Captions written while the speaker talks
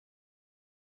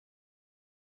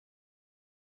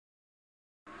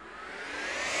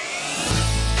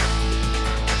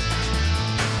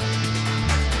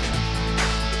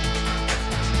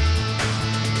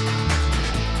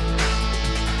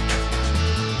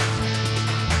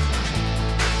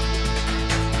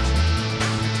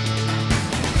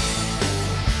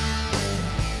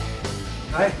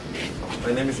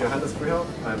My name is Johannes Fruehauf.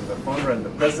 I'm the founder and the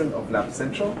president of Lab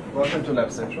Central. Welcome to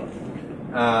Lab Central.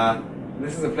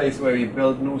 This is a place where we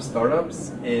build new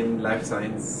startups in life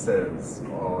sciences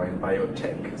or in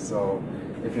biotech. So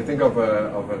if you think of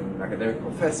an academic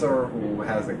professor who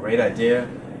has a great idea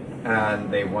and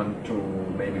they want to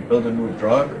maybe build a new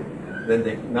drug, then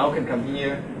they now can come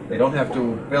here. They don't have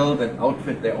to build and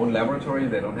outfit their own laboratory.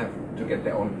 They don't have to get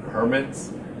their own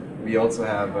permits. We also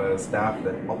have a staff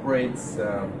that operates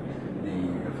the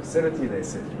facility. They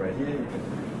sit right here. You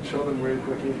can show them very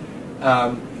quickly.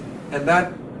 And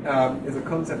that is a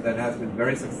concept that has been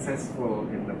very successful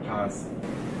in the past.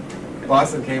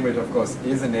 Boston, Cambridge, of course,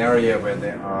 is an area where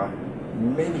there are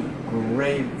many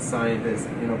great scientists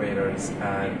and innovators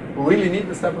and who really need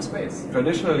this type of space.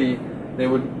 Traditionally, they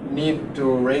would need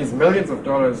to raise millions of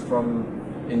dollars from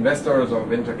investors or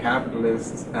venture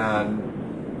capitalists and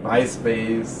buy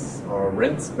space or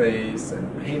rent space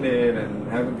and paint it and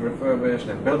have it refurbished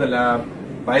and build a lab,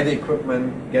 buy the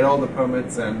equipment, get all the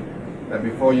permits, and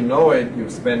before you know it,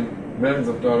 you've spent millions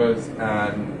of dollars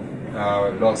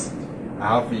and lost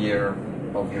half a year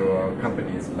of your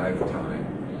company's lifetime.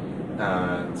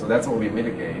 So that's what we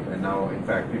mitigate. And now, in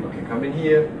fact, people can come in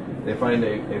here. They find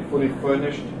a fully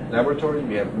furnished laboratory.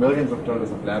 We have millions of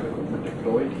dollars of lab equipment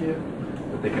deployed here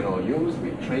that they can all use.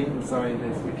 We train the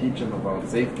scientists. We teach them about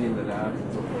safety in the labs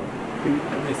and so forth.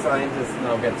 Every scientist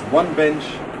now gets one bench,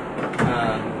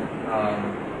 and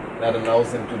that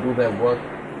allows them to do their work.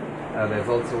 There's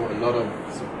also a lot of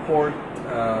support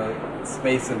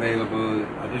space available,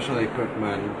 additional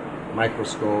equipment,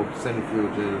 microscopes,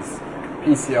 centrifuges,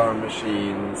 PCR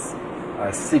machines,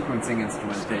 sequencing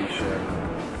instrumentation.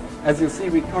 As you see,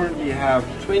 we currently have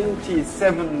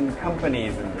 27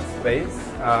 companies in this space.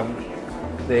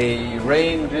 They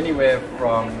range anywhere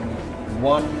from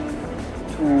 1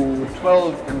 to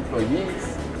 12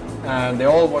 employees, and they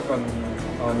all work on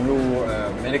new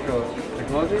medical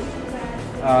technologies.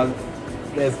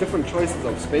 There's different choices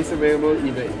of space available,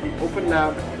 either in the open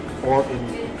lab or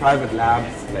in private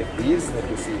labs like these that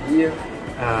you see here,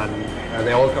 and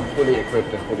they all come fully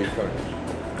equipped and fully furnished.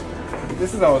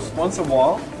 This is our sponsor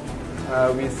wall.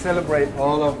 We celebrate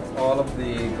all of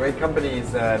the great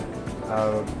companies that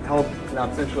help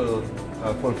Lab Central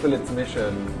fulfill its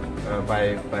mission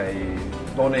by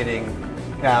donating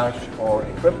cash or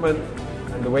equipment.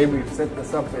 And the way we've set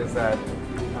this up is that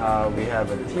we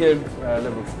have a tiered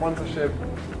level sponsorship.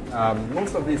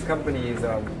 Most of these companies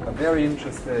are very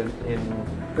interested in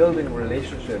building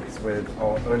relationships with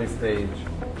our early stage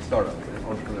startups and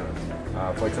entrepreneurs.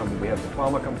 For example, we have the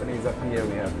pharma companies up here.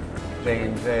 We have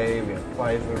J&J, we have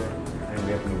Pfizer, and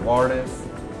we have Novartis.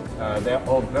 They're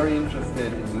all very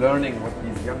interested in learning what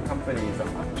these young companies are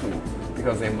up to,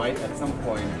 because they might at some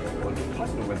point want to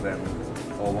partner with them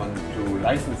or want to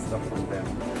license stuff from them.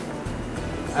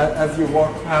 As you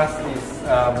walk past these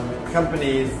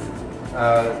companies,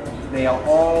 they are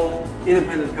all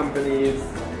independent companies.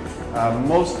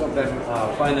 Most of them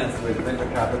are financed with venture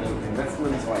capital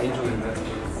investments or angel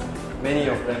investments. Many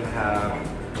of them have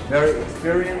very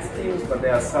experienced teams, but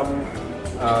there are some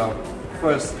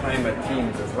first-timer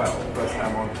teams as well.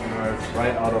 First-time entrepreneurs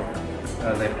right out of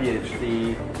their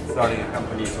PhD, starting a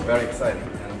company, so very exciting.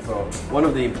 And so one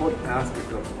of the important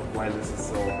aspects of why this is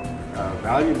so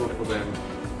valuable for them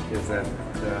is that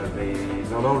they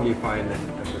not only find a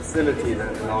facility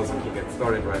that allows them to get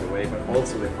started right away, but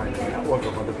also they find a network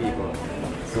of other people.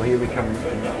 So here we come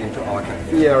into our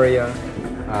cafe area,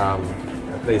 a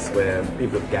place where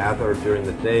people gather during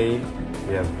the day.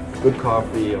 We have good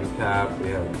coffee on tap, we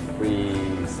have free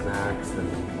snacks and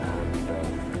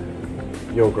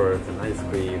yogurts and ice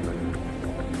cream and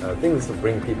things to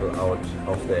bring people out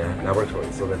of their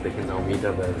laboratory so that they can now meet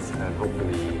others and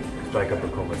hopefully strike up a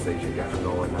conversation, get to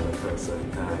know another person,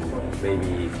 and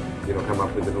maybe come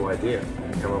up with a new idea,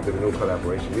 come up with a new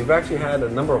collaboration. We've actually had a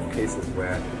number of cases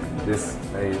where this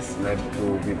has led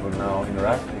to people now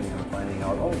interacting and finding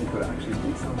out, oh, we could actually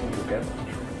do something together,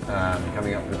 and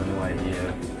coming up with a new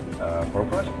idea for a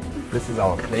project. This is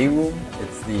our playroom.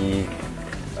 It's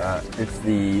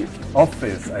the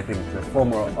office, I think, the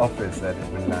former office that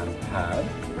Edwin H had.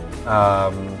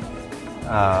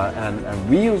 And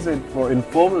we use it for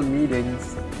informal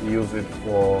meetings. We use it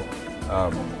for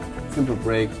simple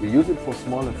breaks. We use it for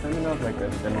smaller seminars, like a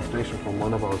demonstration from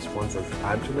one of our sponsors,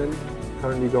 Agilent,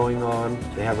 currently going on.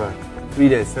 They have a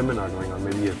 3-day seminar going on.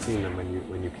 Maybe you've seen them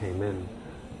when you came in.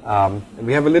 And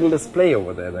we have a little display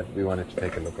over there that we wanted to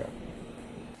take a look at.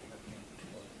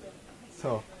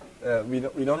 So we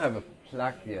don't have a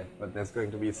plaque yet, but there's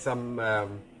going to be some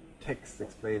text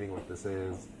explaining what this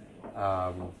is.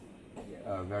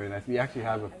 very nice. We actually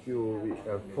have a few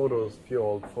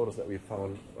old photos that we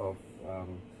found of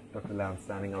Dr. Lam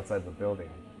standing outside the building.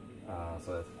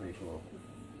 So that's pretty cool.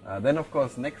 Then, of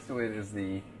course, next to it is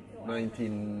the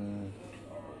 1900s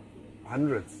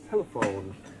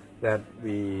telephone that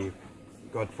we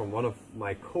got from one of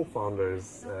my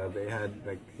co-founders. They had,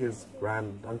 like, his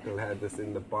grand uncle had this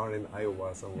in the barn in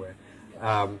Iowa somewhere,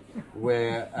 and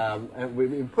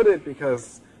we put it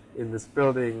because in this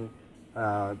building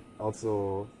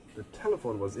also the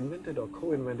telephone was invented or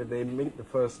co-invented. They made the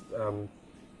first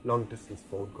long-distance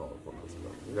phone call from this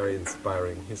building. Very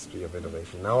inspiring history of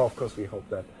innovation. Now, of course, we hope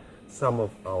that some of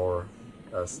our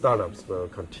startups will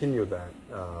continue that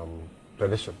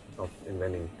tradition of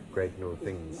inventing great new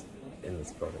things in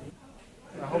this building.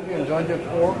 I hope you enjoyed your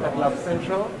tour at Lab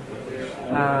Central,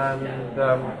 and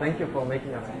thank you for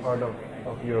making us a part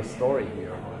of your story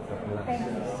here. Thank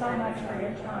you so much for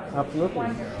your time. Absolutely.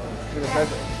 Wonderful. It's been a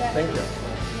pleasure. Thank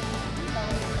you.